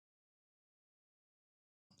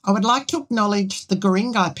I would like to acknowledge the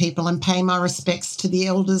Guringai people and pay my respects to the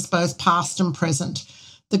elders both past and present.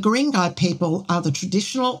 The Guringai people are the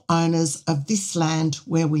traditional owners of this land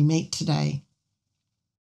where we meet today.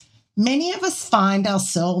 Many of us find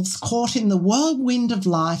ourselves caught in the whirlwind of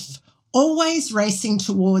life, always racing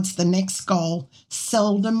towards the next goal,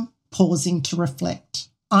 seldom pausing to reflect.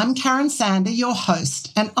 I'm Karen Sander, your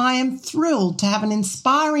host, and I am thrilled to have an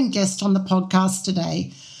inspiring guest on the podcast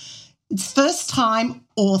today. It's first-time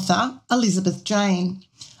author Elizabeth Jane.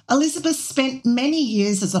 Elizabeth spent many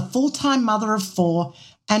years as a full-time mother of 4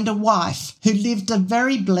 and a wife who lived a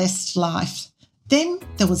very blessed life. Then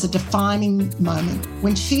there was a defining moment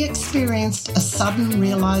when she experienced a sudden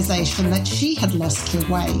realisation that she had lost her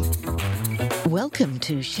way. Welcome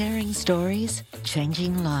to Sharing Stories,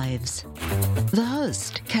 Changing Lives. The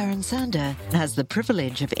host, Karen Sander, has the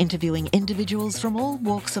privilege of interviewing individuals from all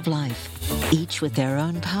walks of life, each with their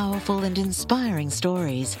own powerful and inspiring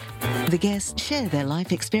stories. The guests share their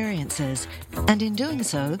life experiences, and in doing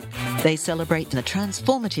so, they celebrate the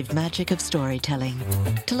transformative magic of storytelling.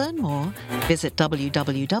 To learn more, visit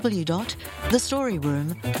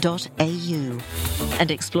www.thestoryroom.au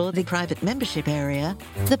and explore the private membership area,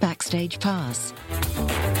 the Backstage Pass.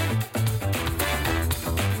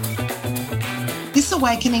 This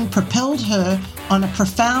awakening propelled her on a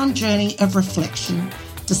profound journey of reflection,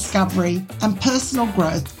 discovery, and personal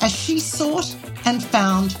growth as she sought and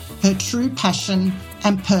found her true passion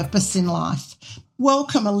and purpose in life.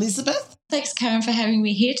 Welcome, Elizabeth. Thanks, Karen, for having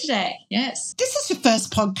me here today. Yes. This is your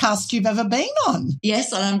first podcast you've ever been on.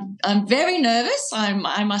 Yes, and I'm very nervous,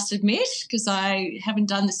 I must admit, because I haven't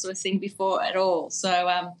done this sort of thing before at all.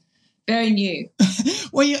 So very new.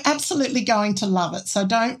 Well, you're absolutely going to love it, so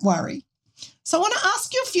don't worry. So I want to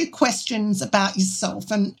ask you a few questions about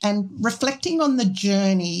yourself and reflecting on the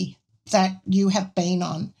journey that you have been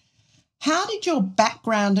on. How did your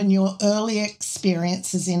background and your early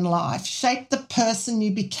experiences in life shape the person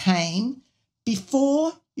you became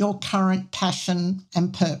before your current passion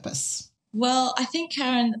and purpose? Well, I think,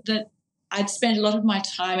 Karen, that I'd spent a lot of my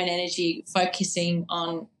time and energy focusing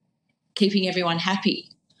on keeping everyone happy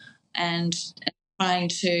and trying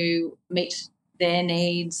to meet their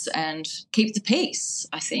needs and keep the peace,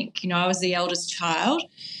 I think. You know, I was the eldest child.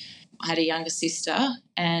 I had a younger sister,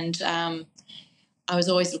 and I was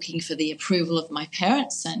always looking for the approval of my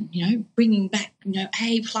parents and, bringing back,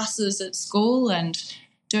 A pluses at school and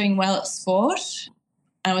doing well at sport.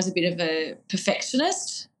 I was a bit of a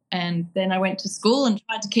perfectionist, and then I went to school and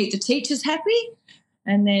tried to keep the teachers happy.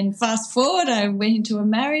 And then fast forward, I went into a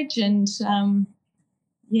marriage, and so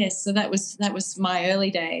that was my early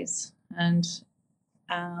days. And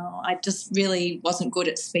I just really wasn't good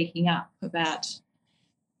at speaking up about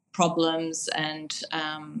problems and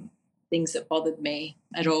things that bothered me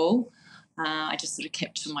at all. I just sort of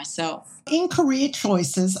kept to myself. In career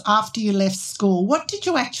choices after you left school, what did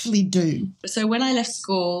you actually do? So when I left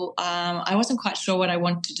school, I wasn't quite sure what I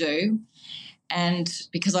wanted to do. And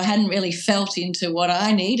because I hadn't really felt into what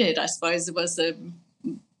I needed, I suppose it was the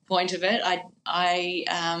point of it. I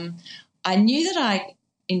knew that I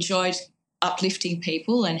enjoyed uplifting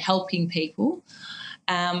people and helping people,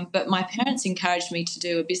 but my parents encouraged me to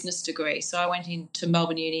do a business degree. So I went into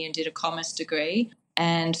Melbourne Uni and did a commerce degree.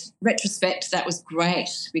 And retrospect, that was great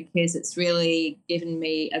because it's really given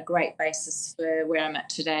me a great basis for where I'm at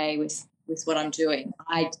today with what I'm doing.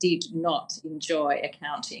 I did not enjoy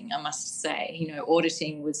accounting, I must say.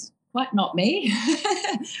 Auditing was quite not me,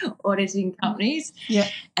 auditing companies. Yeah.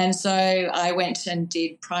 And so I went and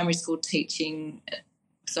did primary school teaching.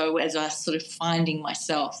 So as I was sort of finding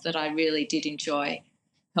myself, that I really did enjoy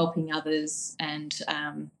helping others, and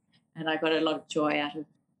I got a lot of joy out of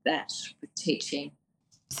that with teaching.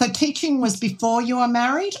 So teaching was before you were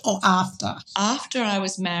married or after? After I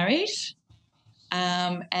was married,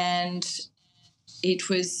 and it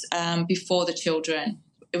was before the children.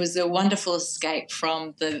 It was a wonderful escape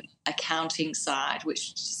from the accounting side,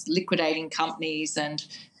 which just liquidating companies and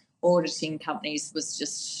auditing companies was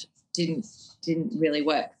just didn't really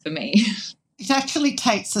work for me. It actually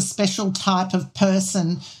takes a special type of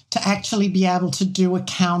person to actually be able to do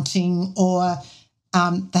accounting or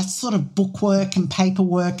that sort of bookwork and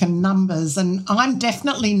paperwork and numbers, and I'm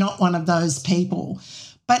definitely not one of those people.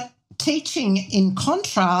 But teaching, in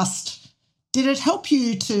contrast, did it help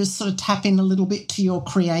you to sort of tap in a little bit to your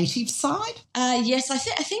creative side? Yes, I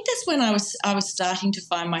think that's when I was starting to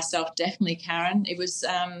find myself, definitely, Karen. It was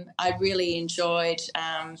I really enjoyed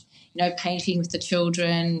painting with the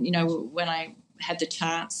children. When I had the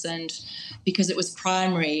chance, and because it was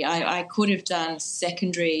primary, I could have done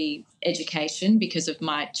secondary education because of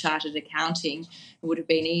my chartered accounting. It would have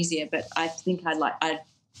been easier, but I think I'd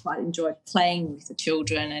quite enjoyed playing with the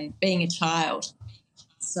children and being a child.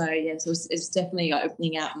 So, yes, it's definitely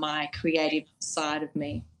opening out my creative side of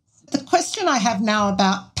me. The question I have now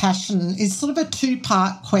about passion is sort of a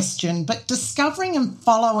two-part question, but discovering and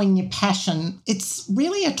following your passion, it's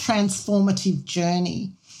really a transformative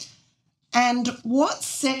journey. And what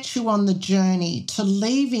set you on the journey to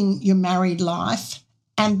leaving your married life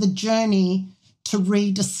and the journey to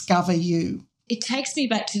rediscover you? It takes me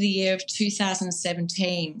back to the year of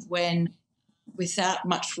 2017 when, without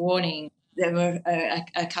much warning, there were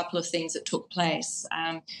a couple of things that took place.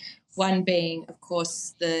 One being, of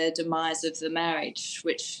course, the demise of the marriage,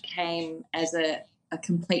 which came as a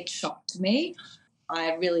complete shock to me.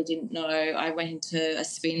 I really didn't know. I went into a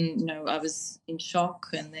spin, I was in shock,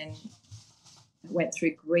 and then went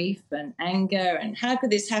through grief and anger and how could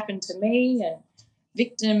this happen to me, and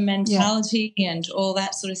victim mentality and all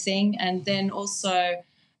that sort of thing. And then also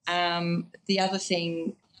the other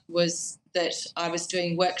thing was that I was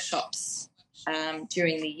doing workshops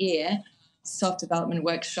during the year, self-development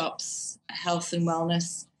workshops, health and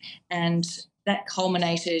wellness, and that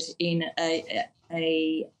culminated in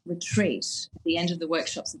a retreat at the end of the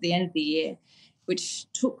workshops at the end of the year,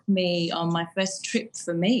 which took me on my first trip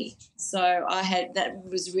for me. So that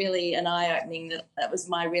was really an eye-opening. That was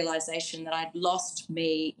my realisation that I'd lost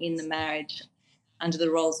me in the marriage under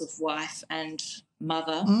the roles of wife and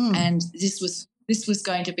mother, and this was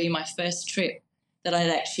going to be my first trip that I'd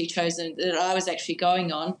actually chosen, that I was actually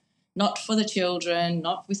going on, not for the children,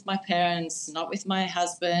 not with my parents, not with my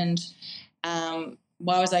husband.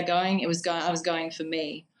 Why was I going? I was going for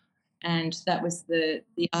me. And that was the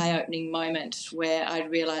eye-opening moment where I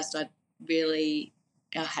realised I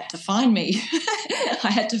had to find me.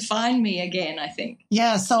 I had to find me again, I think.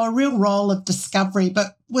 Yeah, so a real role of discovery.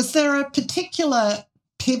 But was there a particular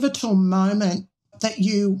pivotal moment that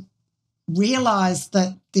you realised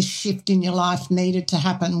that this shift in your life needed to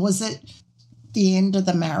happen? Was it the end of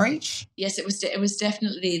the marriage? Yes, it was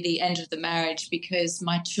definitely the end of the marriage, because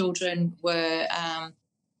my children were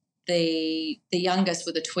the youngest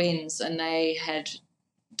were the twins, and they had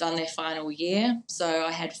done their final year. So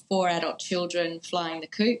I had 4 adult children flying the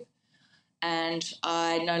coop, and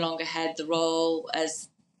I no longer had the role as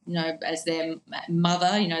their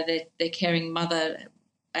mother, their caring mother,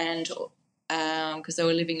 and because they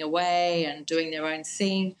were living away and doing their own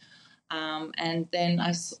thing. And then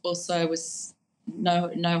I also was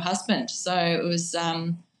no husband. So it was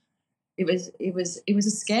a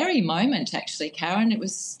scary moment, actually, Karen. It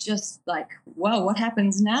was just like, whoa, what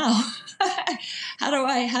happens now? How do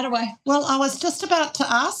I? Well, I was just about to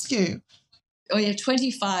ask you. Oh, yeah,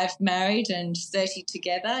 25 married and 30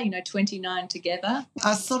 together, 29 together.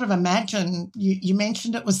 I sort of imagine, you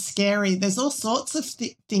mentioned it was scary. There's all sorts of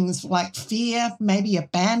things like fear, maybe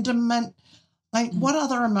abandonment. Like, what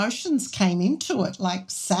other emotions came into it, like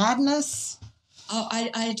sadness? Oh,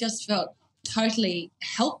 I just felt totally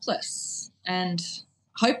helpless and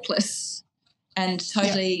hopeless and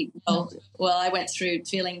totally, I went through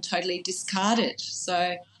feeling totally discarded.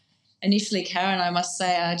 So initially, Karen, I must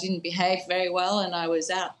say I didn't behave very well, and I was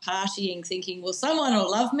out partying thinking, well, someone will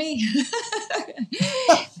love me.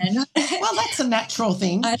 Well, that's a natural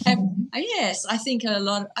thing. Yes, I think a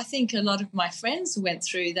lot of my friends went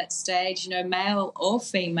through that stage, male or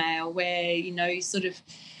female, where, you sort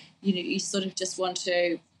of just want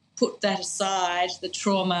to put that aside, the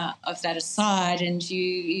trauma of that aside, and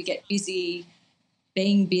you get busy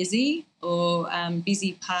being busy, or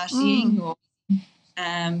busy partying, or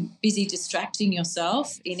busy distracting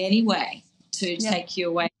yourself in any way to take you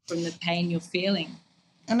away from the pain you're feeling.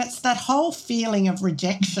 And it's that whole feeling of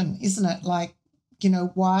rejection, isn't it? Like,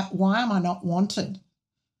 why am I not wanted?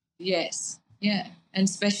 Yes, yeah. And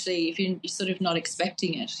especially if you're sort of not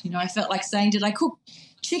expecting it. I felt like saying, did I cook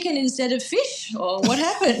chicken instead of fish, or what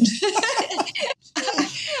happened?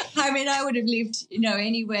 I mean, I would have lived,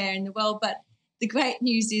 anywhere in the world. But the great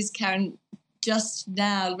news is, Karen, just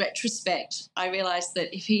now, retrospect, I realised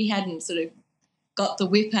that if he hadn't sort of got the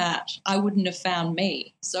whip out, I wouldn't have found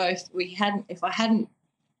me. So if I hadn't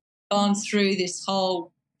gone through this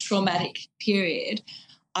whole traumatic period,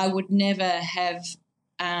 I would never have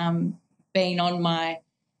been on my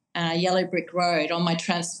yellow brick road, on my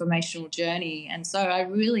transformational journey. And so I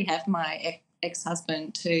really have my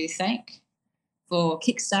ex-husband to thank for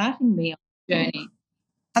kickstarting me on the journey.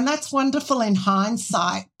 And that's wonderful in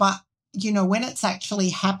hindsight, but when it's actually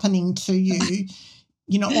happening to you,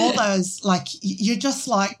 all those, like, you're just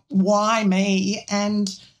like, why me?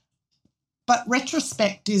 But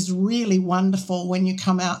retrospect is really wonderful when you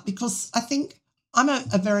come out, because I think I'm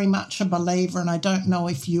a very much a believer, and I don't know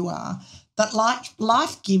if you are, that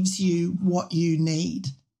life gives you what you need.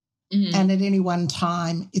 and at any one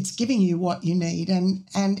time it's giving you what you need.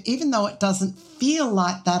 And even though it doesn't feel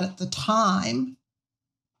like that at the time,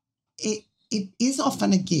 it is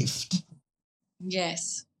often a gift.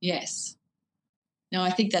 Yes, yes. No, I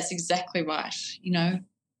think that's exactly right. You know,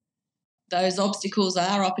 those obstacles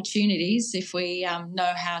are opportunities if we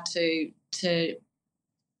know how to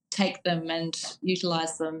take them and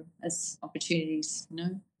utilise them as opportunities, you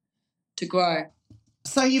know, to grow.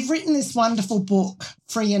 So you've written this wonderful book,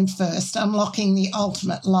 Free and First, Unlocking the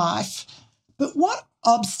Ultimate Life. But what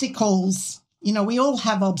obstacles, you know, we all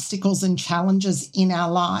have obstacles and challenges in our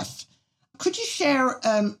life. Could you share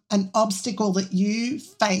an obstacle that you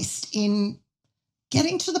faced in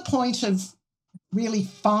getting to the point of really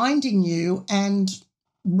finding you and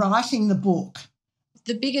writing the book?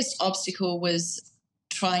 The biggest obstacle was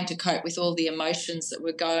trying to cope with all the emotions that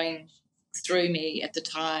were going through me at the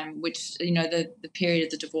time, which, you know, the period of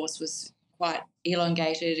the divorce was quite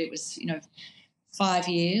elongated. It was, you know, 5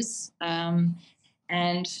 years.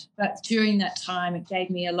 But during that time, it gave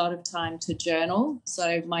me a lot of time to journal.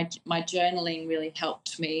 So my journaling really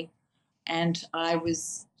helped me. And I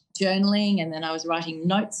was journaling, and then I was writing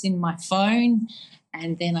notes in my phone,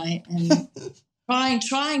 and then I am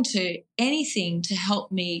trying to anything to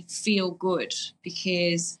help me feel good,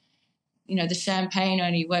 because, you know, the champagne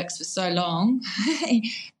only works for so long.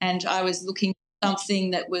 And I was looking for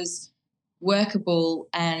something that was workable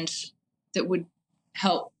and that would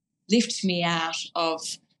help lift me out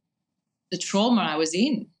of the trauma I was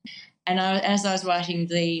in. And as I was writing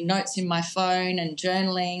the notes in my phone and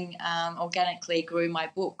journaling, organically grew my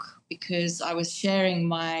book, because I was sharing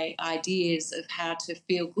my ideas of how to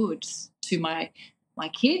feel good to my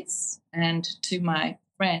kids and to my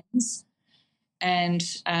friends. And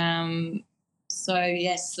so,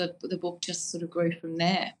 yes, the book just sort of grew from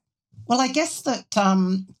there. Well, I guess that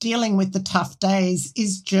dealing with the tough days,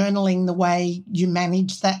 is journaling the way you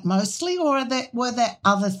managed that mostly, or were there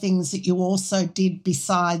other things that you also did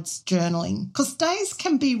besides journaling? Because days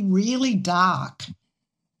can be really dark.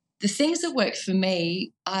 The things that worked for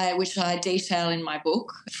me, which I detail in my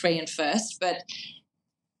book, Free and First, but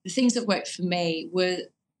the things that worked for me were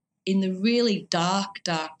in the really dark,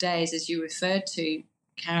 dark days, as you referred to,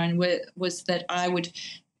 Karen, was that I would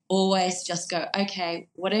always just go, okay,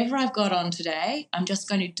 whatever I've got on today, I'm just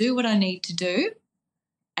going to do what I need to do,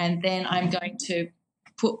 and then I'm going to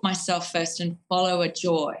put myself first and follow a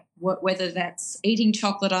joy, whether that's eating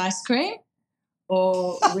chocolate ice cream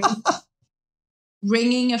or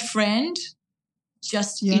ringing a friend.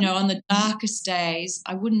 Just, you know, on the darkest days,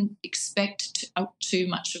 I wouldn't expect too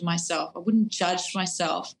much of myself. I wouldn't judge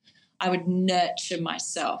myself. I would nurture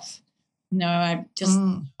myself. No, I just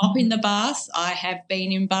hop in the bath. I have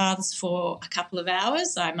been in baths for a couple of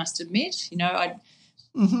hours, I must admit. You know, I'd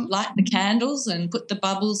light the candles and put the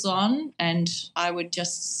bubbles on, and I would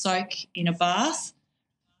just soak in a bath.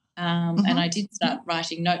 And I did start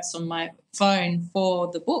writing notes on my phone for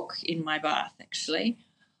the book in my bath, actually.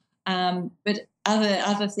 But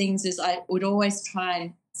other things is I would always try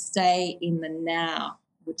and stay in the now,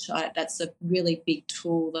 which that's a really big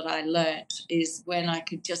tool that I learnt, is when I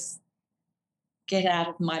could just get out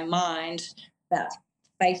of my mind about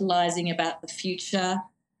fatalising about the future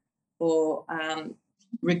or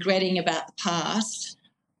regretting about the past.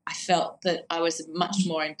 I felt that I was much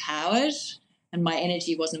more empowered and my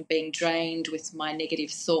energy wasn't being drained with my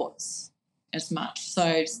negative thoughts as much.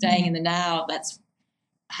 So staying in the now, that's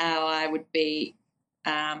how I would be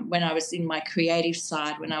when I was in my creative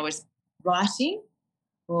side, when I was writing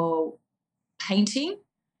or painting,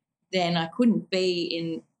 then I couldn't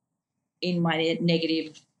be in my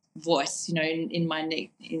negative voice, you know, in my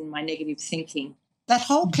negative thinking. That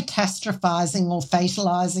whole catastrophizing or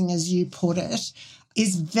fatalizing, as you put it,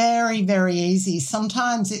 is very, very easy.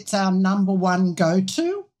 Sometimes it's our number one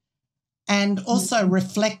go-to, and also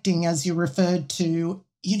reflecting, as you referred to,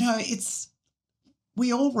 you know,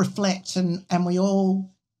 we all reflect and we all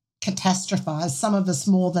catastrophize, some of us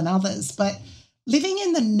more than others, but living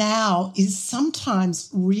in the now is sometimes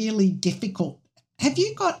really difficult. Have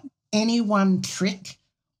you got any one trick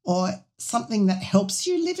or something that helps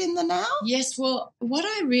you live in the now? Yes, well, what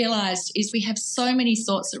I realised is we have so many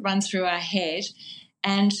thoughts that run through our head,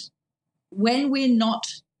 and when we're not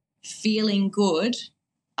feeling good,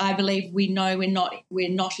 I believe we know we're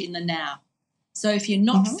not in the now. So if you're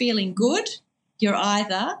not feeling good, you're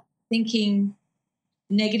either thinking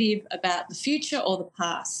negative about the future or the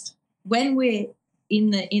past. When we're in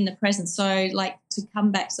the present, so like to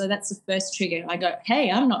come back, so that's the first trigger. I go, hey,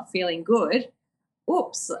 I'm not feeling good.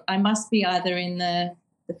 Oops, I must be either in the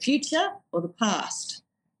future or the past.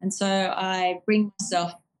 And so I bring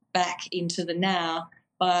myself back into the now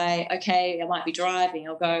by, okay, I might be driving.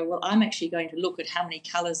 I'll go, well, I'm actually going to look at how many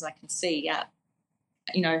colours I can see out.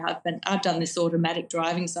 You know, I've done this automatic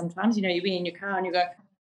driving sometimes. You know, you be in your car and you go,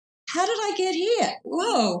 how did I get here?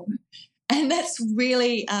 Whoa. And that's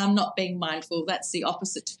really not being mindful. That's the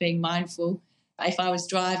opposite to being mindful. If I was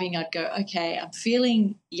driving, I'd go, okay, I'm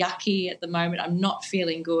feeling yucky at the moment. I'm not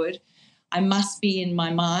feeling good. I must be in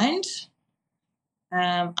my mind.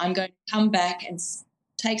 I'm going to come back and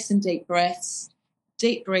take some deep breaths,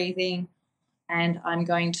 deep breathing, and I'm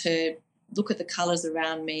going to look at the colours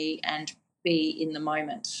around me and be in the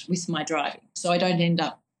moment with my driving, so I don't end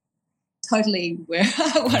up totally where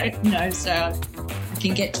I want to, so I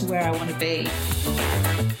can get to where I want to be.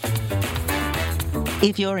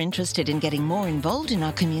 If you're interested in getting more involved in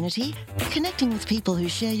our community, connecting with people who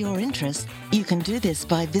share your interests, you can do this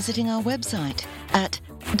by visiting our website at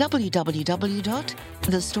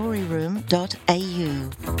www.thestoryroom.au.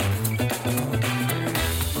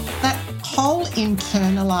 That whole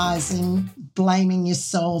internalising, blaming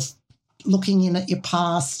yourself, looking in at your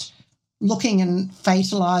past, looking and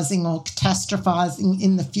fatalising or catastrophising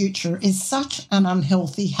in the future is such an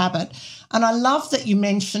unhealthy habit. And I love that you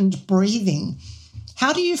mentioned breathing.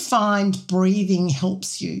 How do you find breathing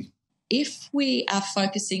helps you? If we are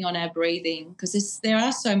focusing on our breathing, because there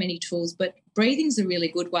are so many tools, but breathing's a really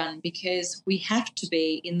good one because we have to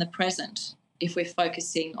be in the present if we're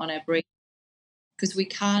focusing on our breathing, because we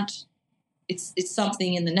can't, it's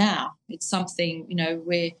something in the now. It's something, you know,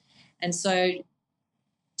 and so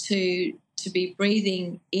to be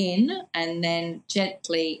breathing in and then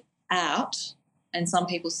gently out, and some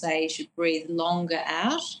people say you should breathe longer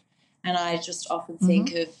out, and I just often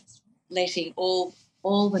think of letting all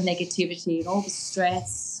the negativity and all the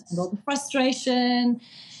stress and all the frustration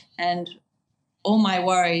and all my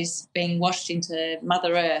worries being washed into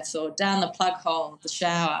Mother Earth or down the plug hole of the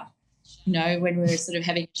shower. You know, when we're sort of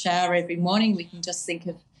having a shower every morning, we can just think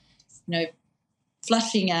of, you know,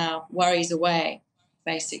 flushing our worries away,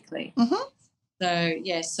 basically. So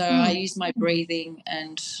I use my breathing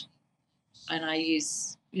and I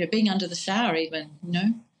use, you know, being under the shower even, you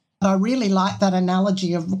know. I really like that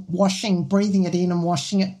analogy of breathing it in and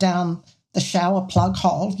washing it down the shower plug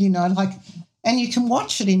hole, you know, like, and you can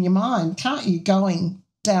watch it in your mind, can't you, going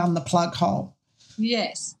down the plug hole?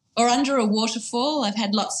 Yes. Or under a waterfall. I've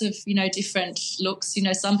had lots of, you know, different looks. You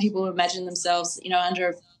know, some people imagine themselves, you know,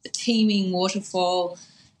 under a teeming waterfall,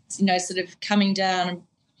 you know, sort of coming down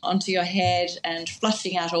onto your head and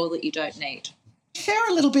flushing out all that you don't need. Share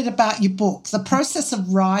a little bit about your book, the process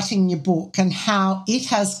of writing your book and how it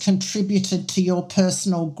has contributed to your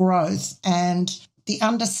personal growth and the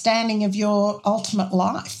understanding of your ultimate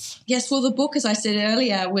life. Yes, well, the book, as I said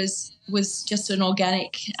earlier, was just an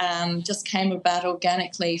organic, just came about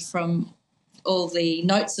organically from all the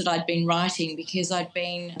notes that I'd been writing, because I'd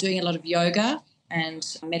been doing a lot of yoga and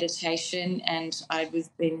meditation, and have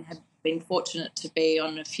been fortunate to be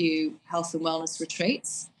on a few health and wellness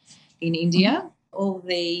retreats in India. All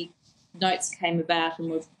the notes came about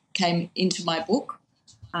and came into my book,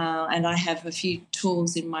 and I have a few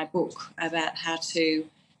tools in my book about how to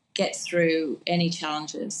get through any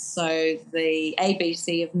challenges. So the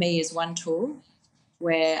ABC of Me is one tool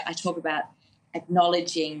where I talk about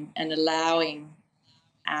acknowledging and allowing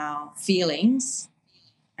our feelings,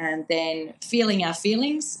 and then feeling our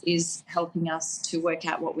feelings is helping us to work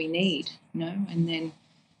out what we need, you know, and then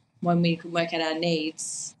when we can work out our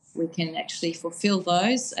needs, we can actually fulfill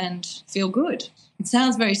those and feel good. It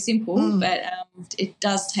sounds very simple, but it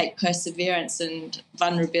does take perseverance and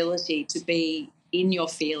vulnerability to be in your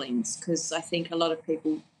feelings, because I think a lot of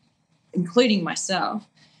people, including myself,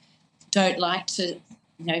 don't like to,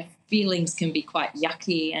 you know, feelings can be quite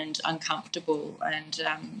yucky and uncomfortable, and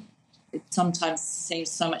it sometimes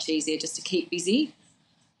seems so much easier just to keep busy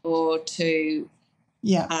or to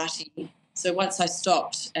party. So once I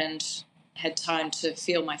stopped and had time to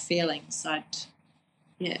feel my feelings,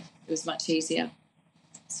 it was much easier.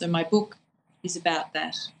 So my book is about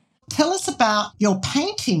that. Tell us about your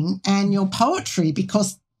painting and your poetry,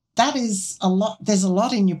 because that is a lot. There's a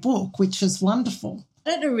lot in your book, which is wonderful.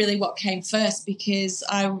 I don't know really what came first, because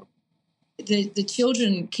the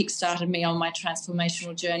children kickstarted me on my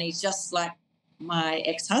transformational journey, just like my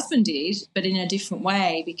ex-husband did, but in a different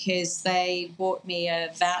way, because they bought me a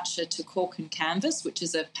voucher to Cork and Canvas, which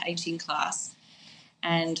is a painting class,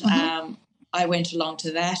 and I went along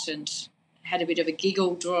to that and had a bit of a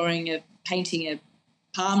giggle painting a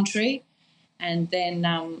palm tree, and then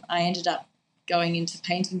I ended up going into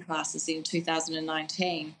painting classes in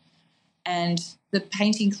 2019, and the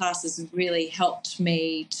painting classes really helped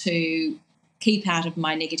me to keep out of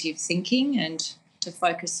my negative thinking and to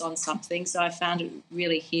focus on something. So I found it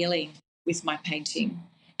really healing with my painting.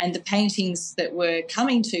 And the paintings that were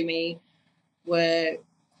coming to me were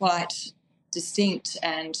quite distinct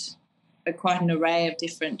and quite an array of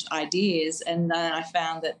different ideas. And then I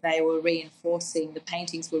found that the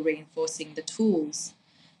paintings were reinforcing the tools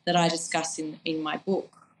that I discuss in my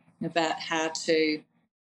book about how to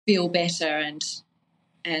feel better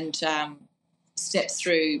and step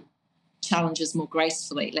through challenges more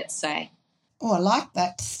gracefully, let's say. Oh, I like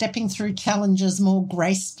that, stepping through challenges more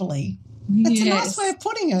gracefully. It's a nice way of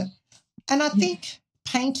putting it. And I think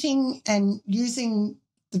painting and using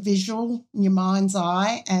the visual in your mind's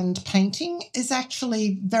eye and painting is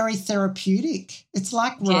actually very therapeutic. It's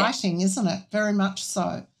like writing, isn't it? Very much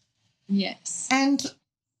so. Yes. And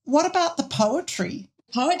what about the poetry?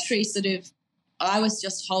 Poetry I was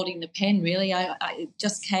just holding the pen, really. It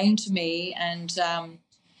just came to me, and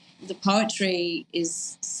the poetry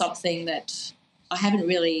is something that I haven't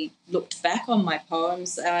really looked back on my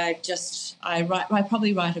poems. I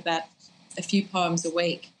probably write about a few poems a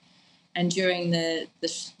week, and during the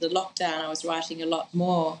lockdown I was writing a lot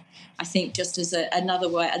more. I think just as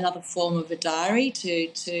another form of a diary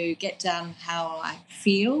to get down how I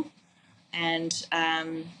feel, and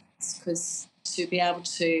because to be able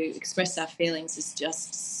to express our feelings is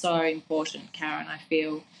just so important, Karen, I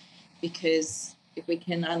feel, because if we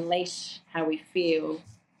can unleash how we feel,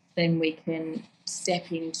 then we can step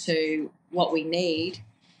into what we need,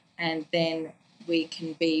 and then we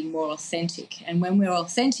can be more authentic. And when we're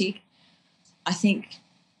authentic, I think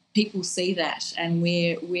people see that, and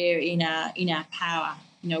we're in our power.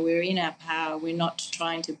 We're in our power. We're not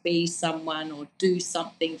trying to be someone or do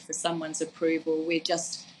something for someone's approval. We're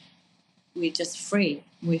just free.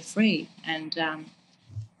 We're free and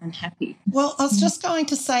happy. Well, I was just going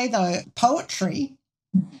to say, though, poetry,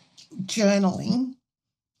 journaling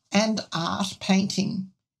and art,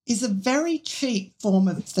 painting, is a very cheap form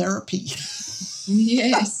of therapy.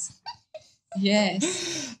 Yes.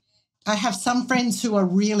 Yes. I have some friends who are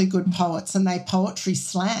really good poets and they poetry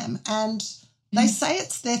slam, and they say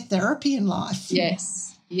it's their therapy in life.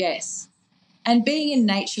 Yes, yes. And being in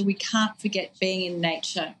nature, we can't forget being in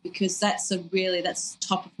nature, because that's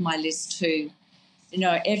top of my list too.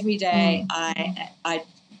 Every day I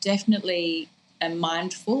definitely am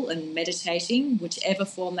mindful and meditating, whichever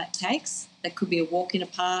form that takes. That could be a walk in a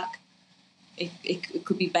park. It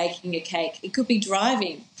could be baking a cake. It could be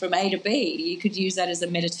driving from A to B. You could use that as a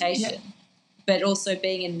meditation. Yep. But also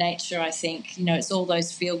being in nature, I think, it's all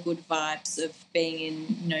those feel-good vibes of being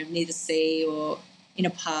in, near the sea or in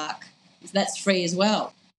a park. That's free as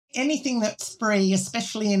well. Anything that's free,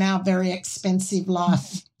 especially in our very expensive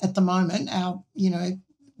life at the moment.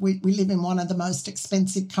 We live in one of the most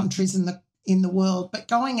expensive countries in the world, but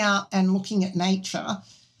going out and looking at nature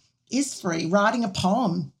is free. Writing a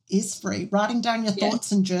poem is free. Writing down your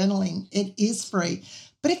thoughts and journaling, it is free.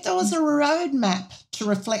 But if there was a roadmap to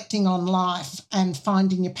reflecting on life and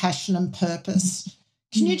finding your passion and purpose,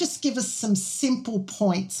 can you just give us some simple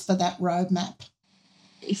points for that roadmap?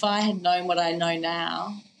 If I had known what I know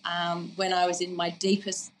now, when I was in my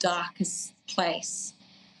deepest, darkest place,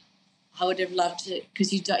 I would have loved it,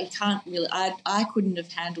 because you can't really. I couldn't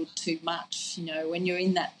have handled too much. When you're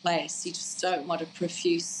in that place, you just don't want a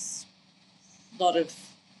profuse lot of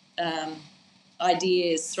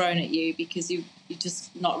ideas thrown at you, because you're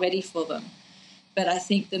just not ready for them. But I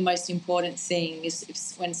think the most important thing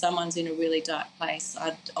is when someone's in a really dark place,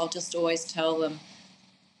 I'll just always tell them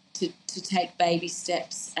to take baby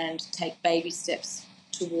steps, and take baby steps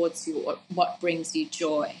towards what brings you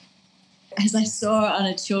joy. As I saw on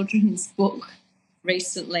a children's book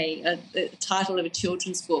recently, the title of a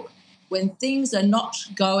children's book, when things are not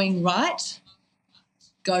going right,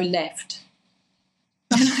 go left.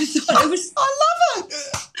 And I thought it was... I love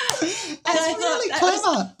it. That's really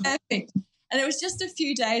clever. Perfect. And it was just a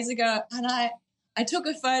few days ago, and I took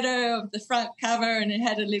a photo of the front cover, and it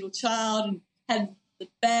had a little child and had the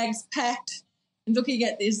bags packed and looking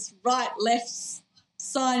at this right-left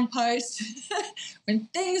signpost. When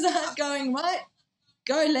things aren't going right,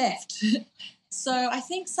 go left. So I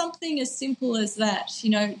think something as simple as that,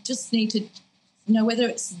 just need to, whether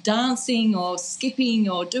it's dancing or skipping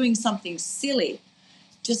or doing something silly,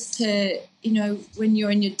 just to, when you're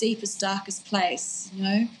in your deepest, darkest place,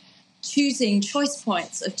 choice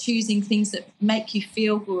points of choosing things that make you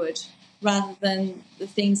feel good rather than the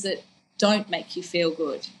things that don't make you feel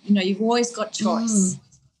good. You've always got choice.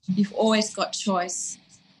 You've always got choice.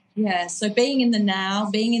 Yeah, so being in the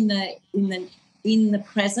now, being in the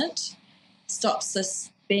present stops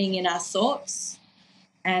us being in our thoughts,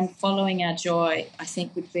 and following our joy, I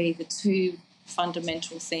think, would be the two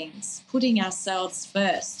fundamental things. Putting ourselves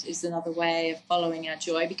first is another way of following our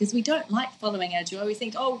joy, because we don't like following our joy. We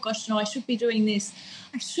think, oh, gosh, no, I should be doing this.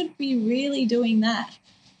 I should be really doing that.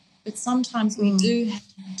 But sometimes we do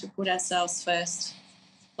have to put ourselves first.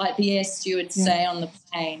 Like the air stewards say on the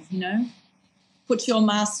plane, you know, put your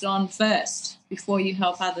mask on first before you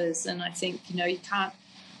help others. And I think, you know, we can't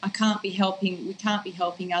be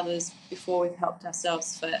helping others before we've helped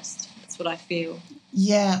ourselves first. That's what I feel.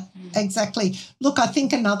 Yeah, exactly. Look, I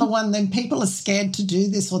think another one, then people are scared to do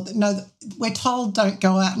this, or no, we're told don't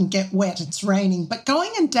go out and get wet, it's raining, but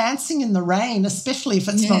going and dancing in the rain, especially if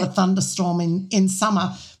it's not a thunderstorm in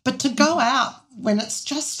summer, but to go out when it's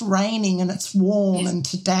just raining and it's warm and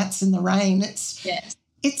to dance in the rain,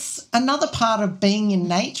 it's another part of being in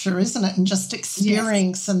nature, isn't it? And just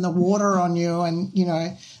experiencing the water on you. And, you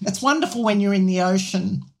know, it's wonderful when you're in the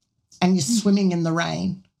ocean and you're swimming in the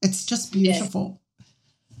rain. It's just beautiful.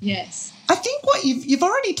 Yes. I think what you've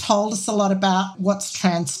already told us a lot about what's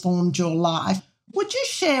transformed your life. Would you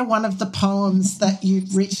share one of the poems that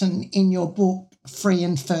you've written in your book, Free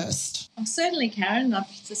and First? Oh, certainly, Karen.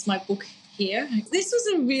 This is my book here. This was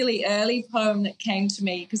a really early poem that came to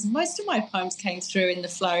me, because most of my poems came through in the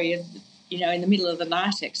flurry of, you know, in the middle of the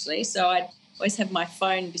night, actually. So I'd always have my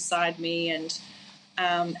phone beside me, and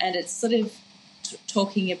it's sort of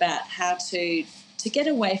talking about how to get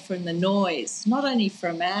away from the noise, not only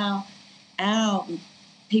from our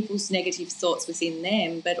people's negative thoughts within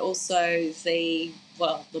them, but also the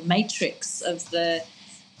matrix of the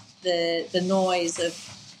noise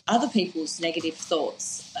of other people's negative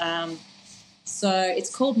thoughts. So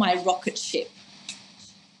it's called My Rocket Ship.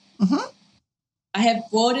 Mm-hmm. I have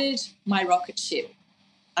boarded my rocket ship.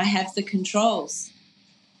 I have the controls.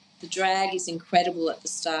 The drag is incredible at the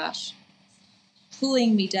start,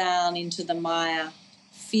 pulling me down into the mire.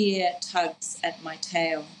 Fear tugs at my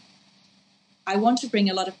tail. I want to bring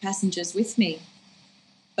a lot of passengers with me,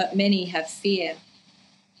 but many have fear.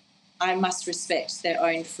 I must respect their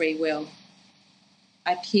own free will.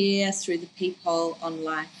 I peer through the peephole on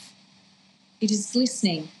life. It is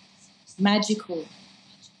glistening, magical.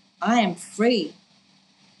 I am free.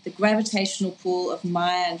 The gravitational pull of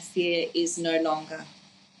mire and fear is no longer.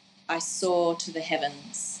 I soar to the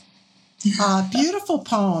heavens. Beautiful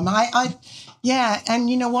poem. And,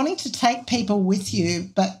 you know, wanting to take people with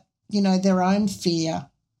you, but, you know, their own fear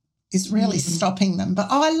is really stopping them.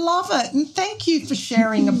 But, I love it. And thank you for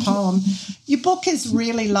sharing a poem. Your book is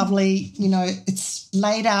really lovely. You know, it's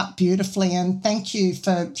laid out beautifully, and thank you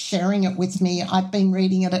for sharing it with me. I've been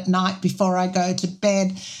reading it at night before I go to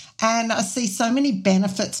bed, and I see so many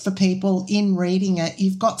benefits for people in reading it.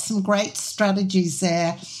 You've got some great strategies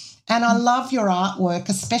there. And I love your artwork,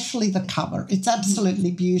 especially the cover. It's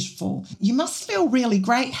absolutely beautiful. You must feel really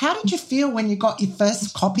great. How did you feel when you got your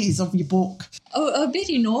first copies of your book? Oh, a bit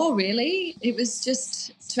in awe, really. It was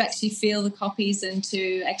just to actually feel the copies and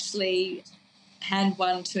to actually hand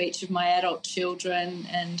one to each of my adult children,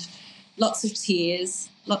 and lots of tears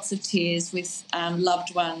with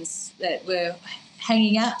loved ones that were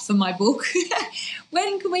hanging out for my book.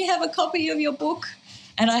 When can we have a copy of your book?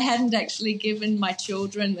 And I hadn't actually given my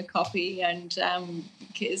children the copy, and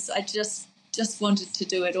because I just wanted to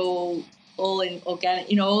do it all in organic,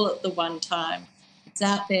 you know, all at the one time. It's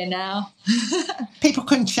out there now. People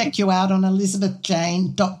can check you out on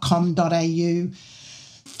elizabethjane.com.au.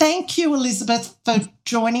 Thank you, Elizabeth, for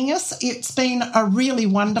joining us. It's been a really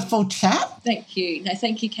wonderful chat. Thank you. No,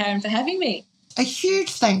 thank you, Karen, for having me. A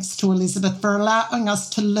huge thanks to Elizabeth for allowing us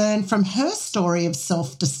to learn from her story of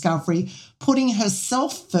self-discovery, putting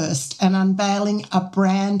herself first and unveiling a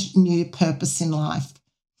brand new purpose in life.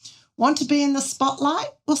 Want to be in the spotlight?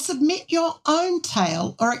 Well, submit your own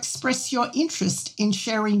tale or express your interest in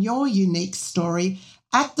sharing your unique story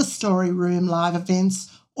at the Story Room live events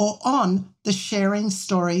or on the Sharing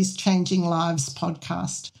Stories Changing Lives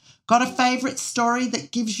podcast. Got a favourite story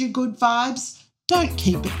that gives you good vibes? Don't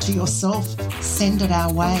keep it to yourself. Send it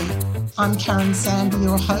our way. I'm Karen Sander,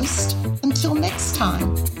 your host. Until next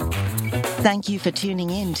time. Thank you for tuning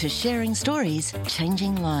in to Sharing Stories,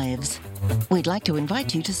 Changing Lives. We'd like to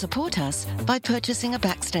invite you to support us by purchasing a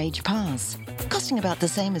Backstage Pass, costing about the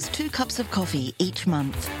same as 2 cups of coffee each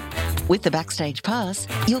month. With the Backstage Pass,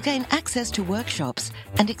 you'll gain access to workshops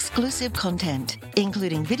and exclusive content,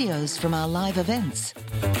 including videos from our live events.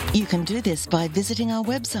 You can do this by visiting our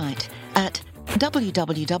website at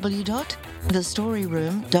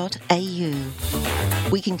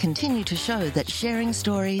www.thestoryroom.au. We can continue to show that sharing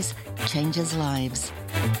stories changes lives.